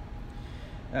 exactly.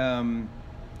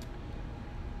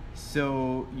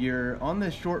 So you're on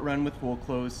this short run with Hold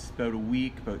Close, about a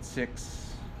week, about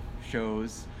 6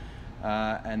 shows,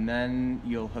 and then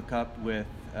you'll hook up with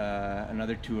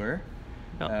another tour.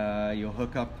 Yep. You'll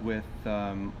hook up with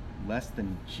Less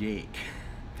Than Jake.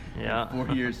 Yeah.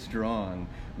 4 years strong,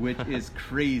 which is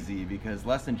crazy because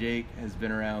Less Than Jake has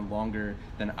been around longer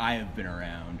than I have been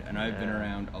around, and I've been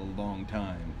around a long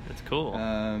time. It's cool.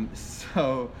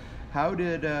 So how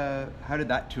did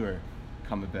that tour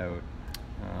come about?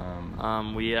 Our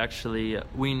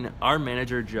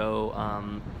manager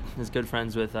Joe is good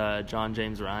friends with John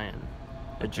James Ryan,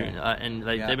 and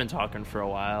they've been talking for a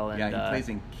while. And he plays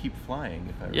in Keep Flying.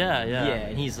 If I remember. Yeah,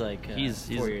 and he's like he's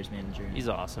 4 years manager. He's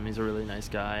awesome. He's a really nice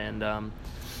guy, and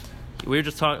we were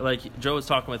just talking. Like Joe was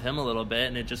talking with him a little bit,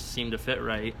 and it just seemed to fit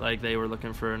right. Like they were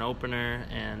looking for an opener,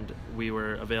 and we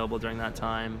were available during that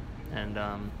time, and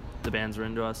the bands were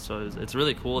into us. So it's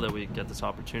really cool that we get this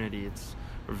opportunity.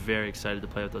 We're very excited to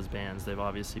play with those bands. They've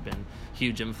obviously been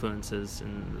huge influences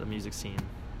in the music scene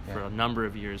for a number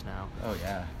of years now. Oh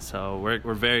yeah. So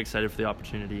we're very excited for the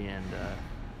opportunity, and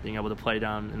being able to play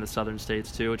down in the southern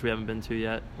states too, which we haven't been to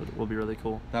yet, will be really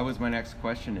cool. That was my next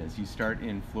question. Is you start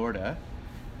in Florida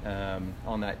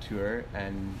on that tour,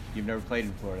 and you've never played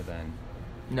in Florida then?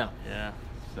 No. Yeah.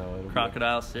 So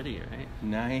Crocodile City, right?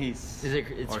 Nice. Is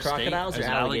it's or crocodiles state? or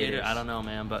alligators? I don't know,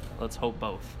 man, but let's hope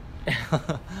both.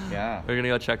 Yeah. We're gonna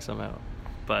go check some out.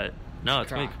 But no,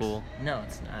 it's gonna be cool. No,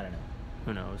 it's not. I don't know.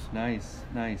 Who knows? Nice.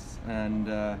 And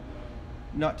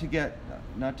not to get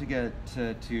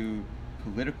too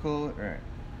political or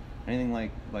anything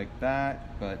like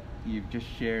that, but you've just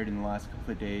shared in the last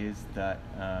couple of days that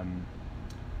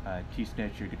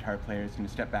T-Snitch, your guitar player, is going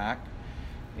to step back,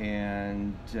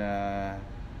 and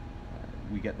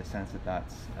we get the sense that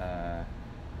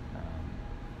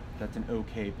that's an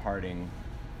okay parting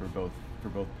for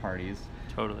both parties.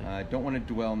 Totally. Don't want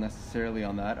to dwell necessarily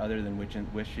on that, other than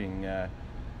wishing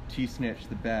T-Snitch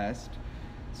the best.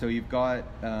 So you've got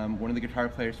one of the guitar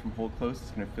players from Hold Close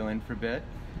is going to fill in for a bit.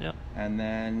 Yep. And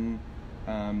then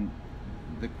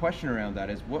the question around that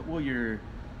is, what will your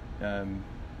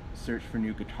search for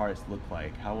new guitarists look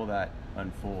like? How will that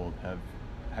unfold?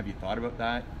 Have you thought about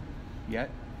that yet?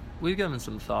 We've given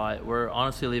some thought. We're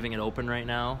honestly leaving it open right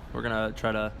now. We're gonna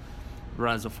try to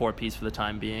run as a 4-piece for the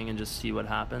time being and just see what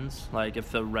happens. Like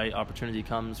if the right opportunity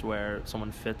comes where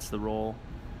someone fits the role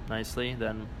nicely,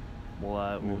 then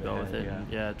we'll go with it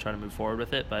and try to move forward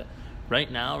with it. But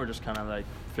right now we're just kind of like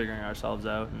figuring ourselves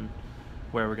out and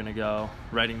where we're gonna go.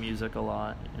 Writing music a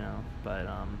lot, But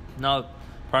no,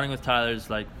 parting with Tyler's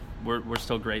like we're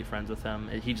still great friends with him.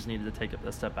 He just needed to take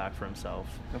a step back for himself,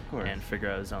 of course, and figure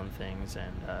out his own things.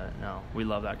 And no, we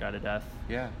love that guy to death.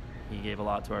 Yeah, he gave a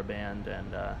lot to our band,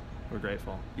 and we're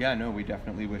grateful. Yeah, no, we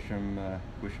definitely wish him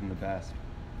the best.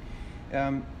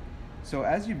 So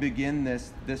as you begin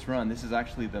this run, this is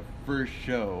actually the first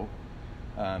show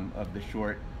of the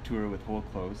short tour with Hold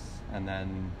Close, and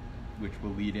then which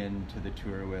will lead into the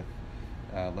tour with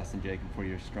Less Than Jake and 4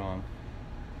 Years Strong.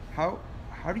 How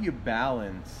do you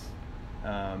balance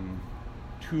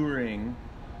touring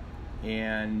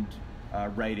and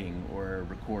writing or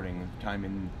recording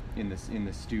time in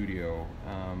the studio?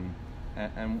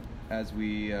 And as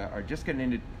we are just getting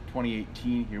into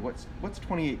 2018 here, what's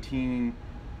 2018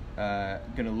 going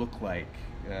to look like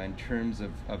in terms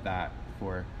of that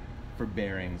for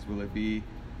Bearings? Will it be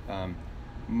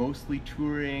mostly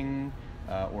touring,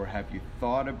 or have you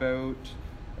thought about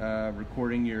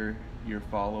recording your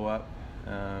follow-up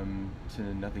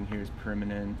to Nothing Here Is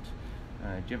Permanent?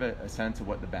 Do you have a sense of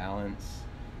what the balance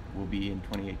will be in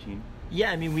 2018?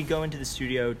 Yeah, I mean, we go into the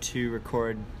studio to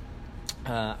record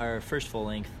our first full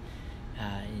length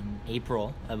in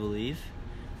April, I believe.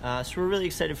 So we're really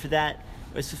excited for that.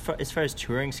 As far as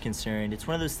touring's concerned, it's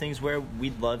one of those things where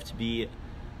we'd love to be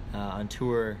on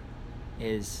tour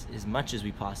as much as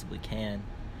we possibly can.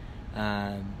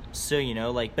 So,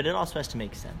 but it also has to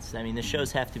make sense. I mean, the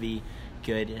shows have to be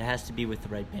good. It has to be with the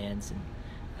right bands. And,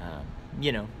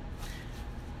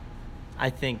 I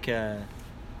think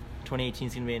 2018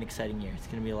 is going to be an exciting year. It's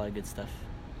going to be a lot of good stuff.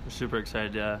 We're super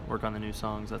excited to work on the new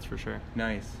songs, that's for sure.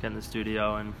 Nice. Get in the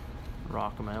studio and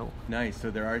rock them out. Nice. So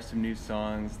there are some new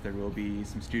songs. There will be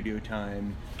some studio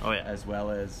time. Oh yeah. As well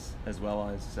as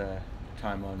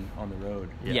time on the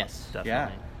road. Yeah, yes, definitely. Yeah.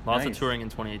 Lots nice. of touring in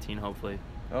 2018, hopefully.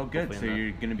 Oh, good. So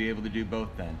you're going to be able to do both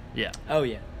then. Yeah. Oh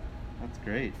yeah. That's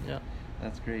great. Yeah.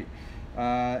 That's great.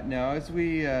 Now, as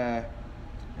we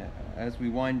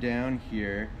wind down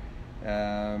here,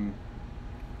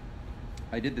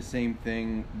 I did the same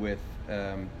thing with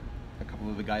a couple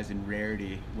of the guys in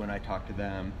Rarity when I talked to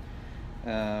them.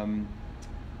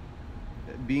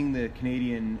 Being the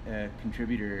Canadian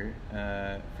contributor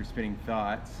for Spinning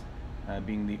Thoughts,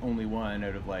 being the only one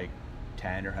out of like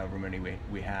 10 or however many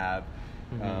we have,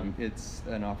 it's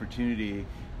an opportunity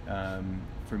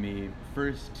for me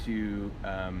first to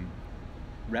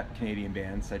rep Canadian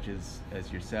bands such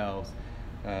as yourselves,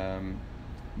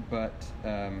 but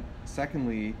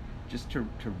secondly, just to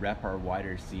rep our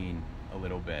wider scene a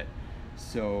little bit.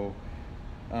 So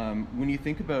when you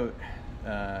think about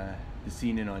the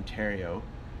scene in Ontario,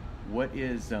 what's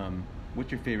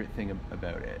your favorite thing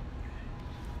about it?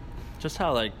 Just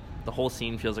how like the whole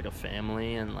scene feels like a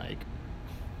family, and like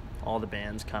all the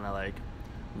bands kind of like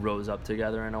rose up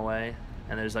together in a way,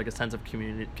 and there's like a sense of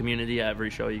community at every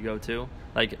show you go to,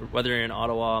 like whether you're in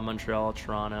Ottawa, Montreal,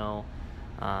 Toronto,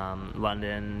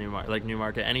 London,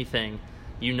 Newmarket, anything,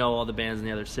 you know all the bands in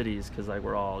the other cities because like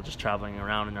we're all just traveling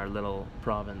around in our little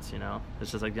province, you know. It's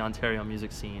just like the Ontario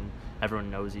music scene, everyone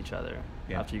knows each other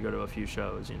after you go to a few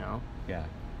shows, you know. Yeah,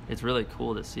 it's really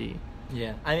cool to see.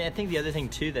 Yeah, I mean, I think the other thing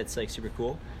too that's like super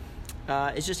cool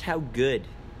is just how good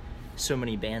so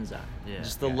many bands are. Yeah,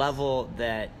 just the level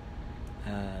that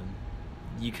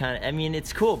you kind of. I mean,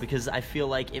 it's cool because I feel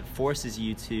like it forces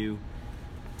you to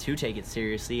take it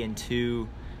seriously and to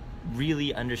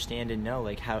really understand and know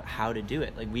like how to do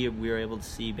it. Like we were able to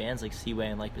see bands like Seaway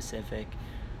and like Pacific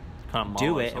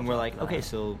do it, and we're like, okay,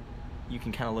 so you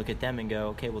can kind of look at them and go,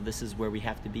 okay, well, this is where we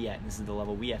have to be at, and this is the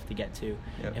level we have to get to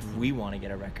if we want to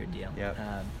get a record deal.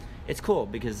 It's cool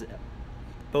because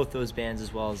both those bands,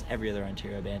 as well as every other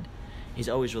Ontario band, is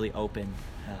always really open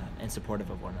and supportive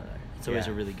of one another. It's always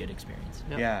a really good experience.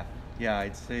 Yeah,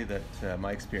 I'd say that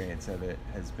my experience of it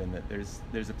has been that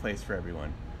there's a place for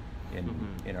everyone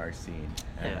in our scene.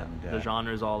 And, the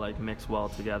genres all like mix well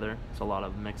together. It's a lot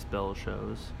of mixed bill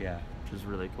shows. Which is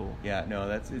really cool. Yeah, no,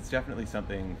 it's definitely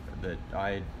something that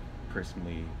I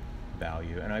personally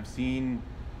value, and I've seen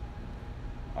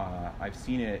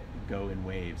it go in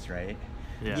waves, right?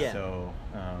 Yeah. So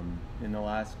in the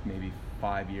last maybe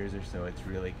 5 years or so, it's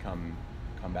really come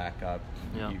back up.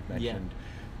 You've mentioned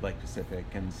like Pacific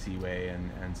and Seaway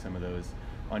and some of those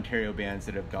Ontario bands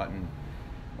that have gotten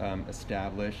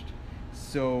established.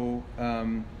 So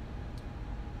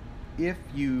if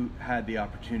you had the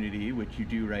opportunity, which you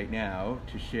do right now,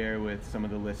 to share with some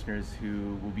of the listeners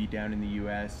who will be down in the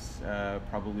US,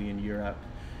 probably in Europe,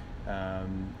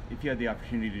 if you had the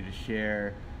opportunity to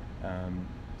share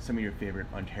some of your favorite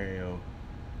Ontario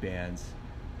bands,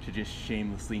 to just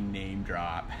shamelessly name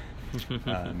drop,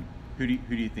 who do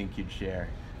you think you'd share?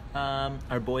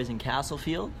 Our boys in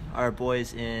Castlefield, our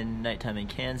boys in Nighttime in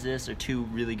Kansas are two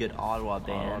really good Ottawa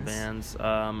bands.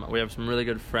 We have some really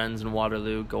good friends in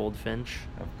Waterloo, Goldfinch.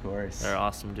 Of course. They're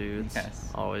awesome dudes.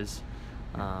 Yes. Always.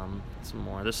 Some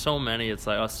more. There's so many. It's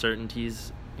like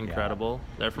Certainty's incredible.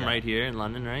 They're from right here in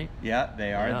London, right? Yeah,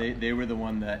 they are. Yeah. They were the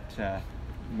one that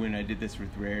when I did this with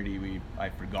Rarity, I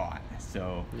forgot.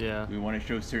 So we want to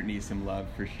show Certainty some love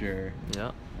for sure.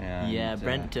 Yeah. And,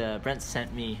 Brent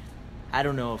sent me. I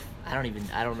don't know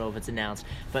if it's announced,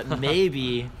 but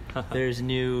maybe there's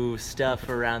new stuff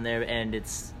around there, and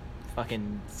it's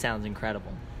fucking sounds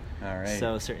incredible. All right.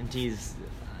 So Certainty's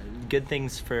good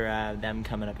things for them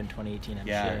coming up in 2018. I'm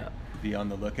sure. Be on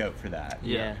the lookout for that.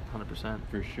 Yeah, 100%.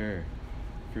 For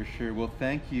sure. Well,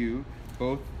 thank you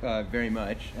both very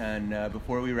much. And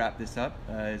before we wrap this up,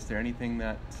 is there anything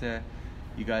that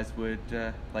you guys would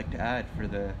like to add for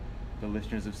the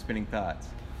listeners of Spinning Thoughts?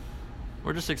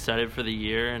 We're just excited for the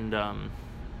year and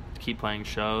keep playing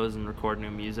shows and record new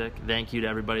music. Thank you to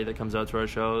everybody that comes out to our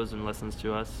shows and listens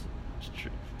to us.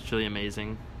 It's truly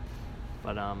amazing.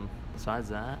 But besides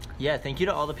that... Yeah, thank you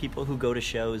to all the people who go to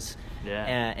shows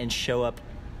and show up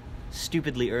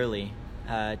stupidly early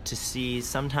to see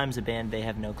sometimes a band they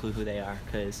have no clue who they are,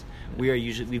 because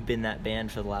we've been that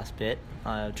band for the last bit,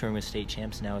 touring with State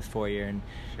Champs now with Fourier, and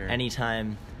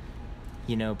anytime...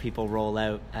 people roll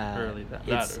out. Early,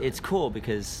 it's cool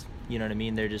because you know what I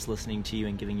mean. They're just listening to you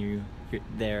and giving you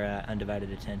their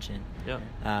undivided attention.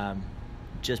 Yeah.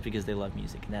 Just because they love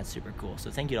music, and that's super cool.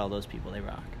 So thank you to all those people. They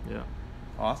rock. Yeah.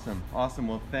 Awesome.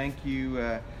 Well, thank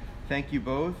you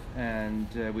both, and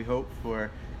we hope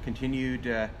for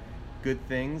continued good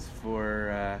things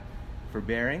for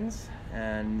Bearings.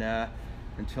 And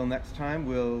until next time,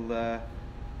 we'll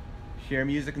share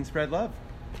music and spread love.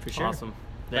 For sure. Awesome.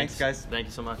 Thanks, guys. Thank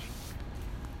you so much.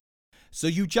 So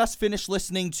you just finished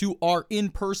listening to our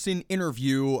in-person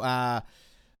interview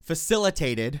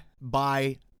facilitated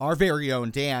by our very own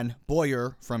Dan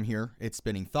Boyer from here at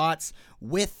Spinning Thoughts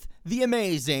with the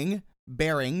amazing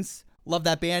Bearings. Love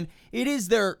that band. It is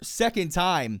their second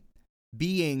time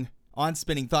being on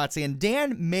Spinning Thoughts, and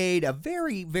Dan made a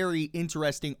very, very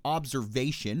interesting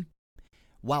observation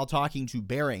while talking to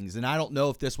Bearings, and I don't know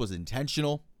if this was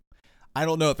intentional. I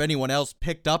don't know if anyone else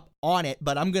picked up on it,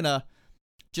 but I'm going to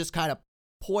just kind of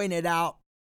point it out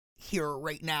hear it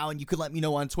right now, and you can let me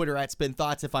know on Twitter at Spin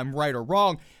Thoughts if I'm right or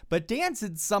wrong. But Dan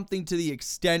said something to the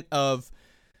extent of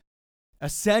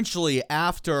essentially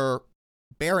after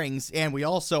Bearings, and we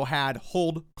also had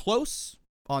Hold Close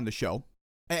on the show.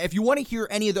 If you want to hear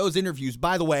any of those interviews,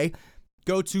 by the way,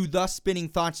 go to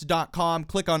thespinningthoughts.com,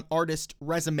 click on Artist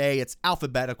Resume. It's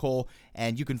alphabetical,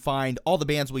 and you can find all the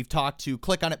bands we've talked to.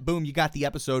 Click on it, boom, you got the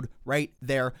episode right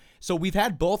there. So we've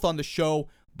had both on the show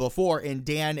before, and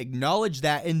Dan acknowledged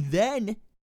that, and then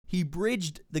he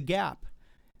bridged the gap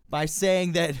by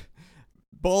saying that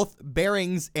both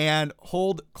Bearings and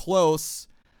Hold Close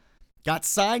got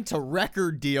signed to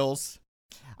record deals.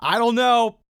 I don't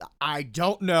know.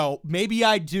 Maybe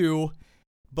I do,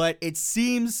 but it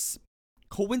seems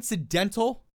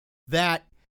coincidental that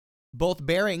both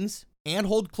Bearings and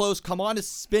Hold Close come on to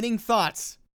Spinning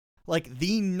Thoughts, like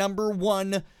the number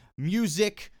one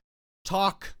music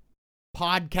talk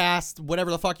podcast,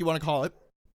 whatever the fuck you want to call it.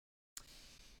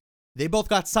 They both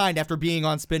got signed after being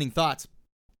on Spinning Thoughts.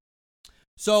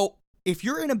 So if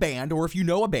you're in a band, or if you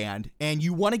know a band and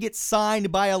you want to get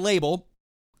signed by a label,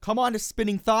 come on to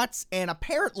Spinning Thoughts, and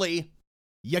apparently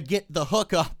you get the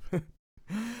hookup.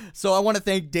 So I want to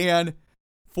thank Dan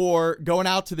for going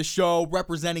out to the show,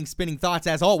 representing Spinning Thoughts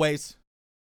as always,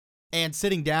 and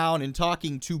sitting down and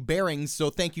talking to Bearings. So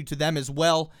thank you to them as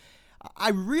well. I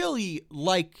really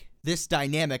like this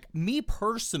dynamic. Me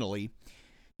personally,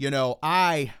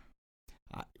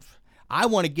 I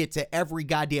want to get to every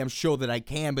goddamn show that I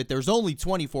can, but there's only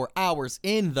 24 hours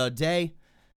in the day,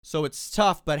 so it's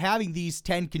tough. But having these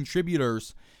 10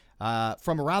 contributors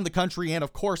from around the country, and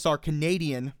of course our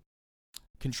Canadian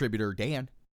contributor, Dan,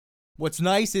 what's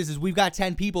nice is we've got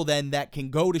 10 people then that can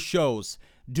go to shows,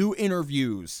 do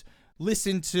interviews,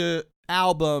 listen to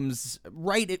albums,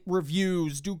 write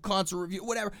reviews, do concert review,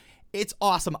 whatever. It's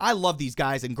awesome. I love these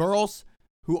guys and girls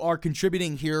who are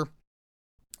contributing here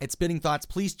at Spinning Thoughts.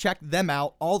 Please check them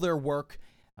out, all their work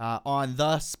on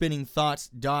the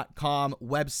spinningthoughts.com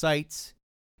website,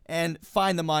 and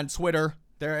find them on Twitter.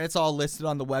 It's all listed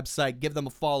on the website. Give them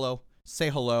a follow, say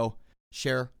hello,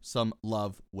 share some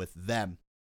love with them.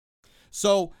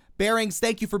 So, Bearings,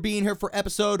 thank you for being here for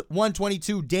episode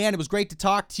 122. Dan, it was great to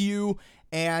talk to you,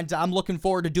 and I'm looking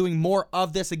forward to doing more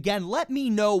of this. Again, let me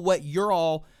know what you're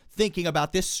all thinking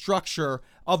about this structure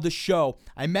of the show.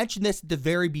 I mentioned this at the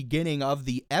very beginning of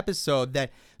the episode,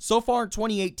 that so far in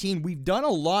 2018, we've done a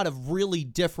lot of really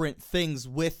different things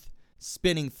with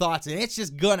Spinning Thoughts, and it's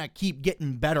just gonna keep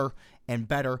getting better and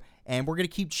better, and we're gonna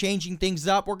keep changing things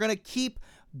up. We're gonna keep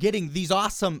getting these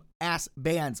awesome ass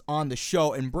bands on the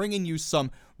show and bringing you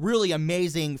some really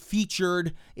amazing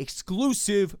featured,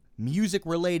 exclusive, music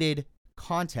related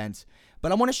content.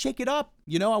 But I want to shake it up.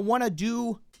 I want to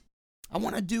do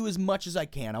as much as I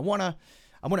can. I want to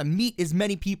meet as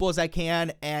many people as I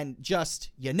can, and just,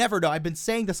 you never know. I've been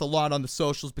saying this a lot on the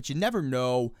socials, but you never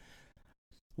know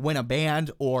when a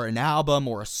band or an album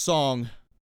or a song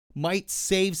might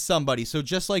save somebody. So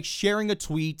just like sharing a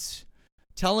tweet,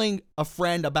 telling a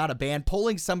friend about a band,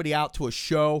 pulling somebody out to a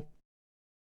show,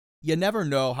 you never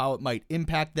know how it might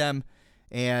impact them,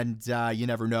 and you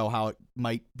never know how it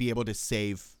might be able to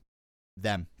save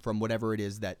them from whatever it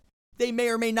is that they may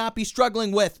or may not be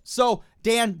struggling with. So,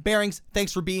 Dan, Bearings,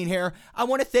 thanks for being here. I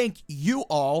want to thank you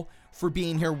all for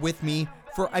being here with me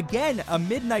for, again, a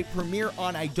midnight premiere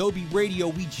on Adobe Radio.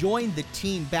 We joined the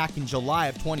team back in July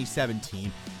of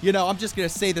 2017. I'm just going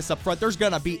to say this up front. There's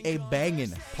going to be a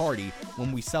banging party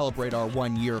when we celebrate our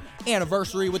 1-year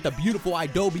anniversary with the beautiful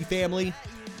Adobe family.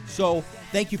 So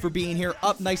thank you for being here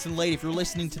up nice and late. If you're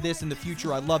listening to this in the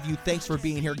future, I love you. Thanks for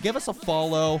being here. Give us a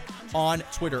follow on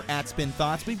Twitter at Spin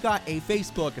Thoughts. We've got a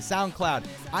Facebook, a SoundCloud.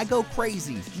 I go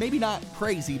crazy. Maybe not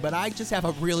crazy, but I just have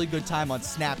a really good time on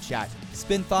Snapchat.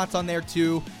 Spin Thoughts on there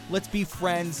too. Let's be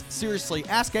friends. Seriously,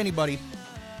 ask anybody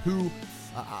who,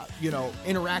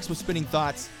 interacts with Spinning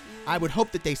Thoughts. I would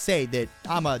hope that they say that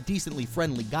I'm a decently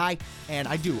friendly guy, and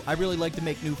I do. I really like to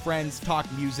make new friends, talk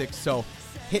music, so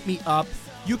hit me up.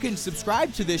 You can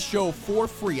subscribe to this show for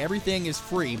free. Everything is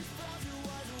free.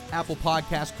 Apple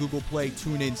Podcasts, Google Play,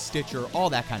 TuneIn, Stitcher, all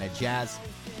that kind of jazz.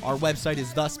 Our website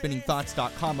is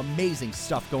thespinningthoughts.com. Amazing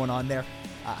stuff going on there.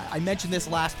 I mentioned this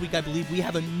last week, I believe. We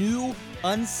have a new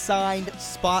unsigned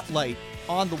spotlight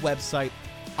on the website.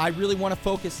 I really want to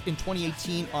focus in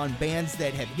 2018 on bands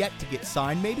that have yet to get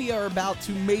signed. Maybe are about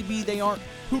to, maybe they aren't.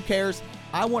 Who cares?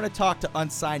 I want to talk to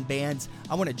unsigned bands.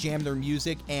 I want to jam their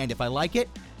music, and if I like it,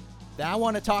 then I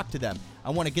want to talk to them. I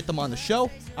want to get them on the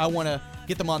show. I want to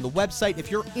get them on the website.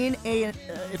 If you're in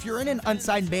an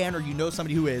unsigned band, or you know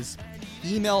somebody who is,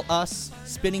 email us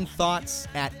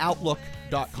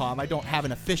spinningthoughts@outlook.com. I don't have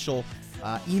an official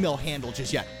email handle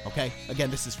just yet, okay? Again,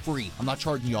 this is free. I'm not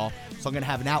charging y'all, so I'm going to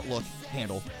have an Outlook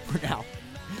handle for now.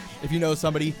 If you know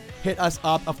somebody, hit us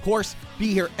up. Of course,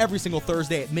 be here every single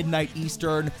Thursday at midnight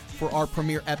Eastern for our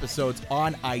premiere episodes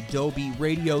on Adobe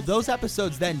Radio. Those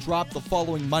episodes then drop the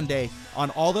following Monday on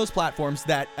all those platforms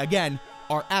that, again,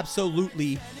 are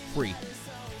absolutely free.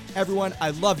 Everyone,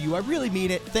 I love you. I really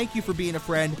mean it. Thank you for being a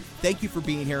friend. Thank you for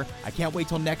being here. I can't wait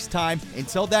till next time.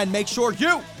 Until then, make sure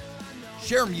you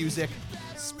share music,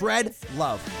 spread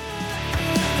love.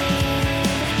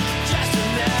 Just a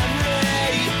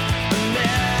memory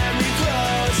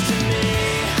close to me.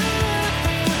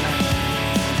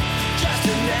 Just a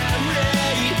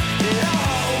memory that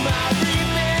home I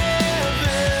remember.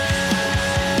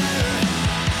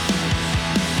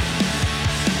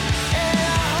 And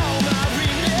home I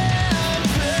remember.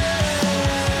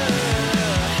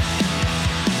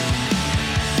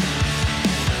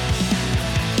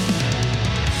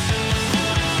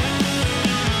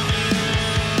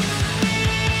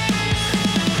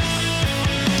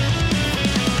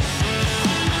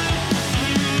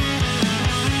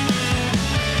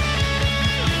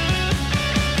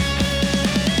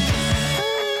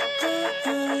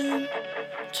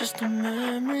 Just a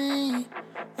memory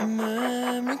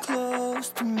close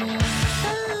to me.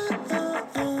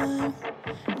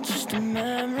 Just a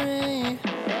memory.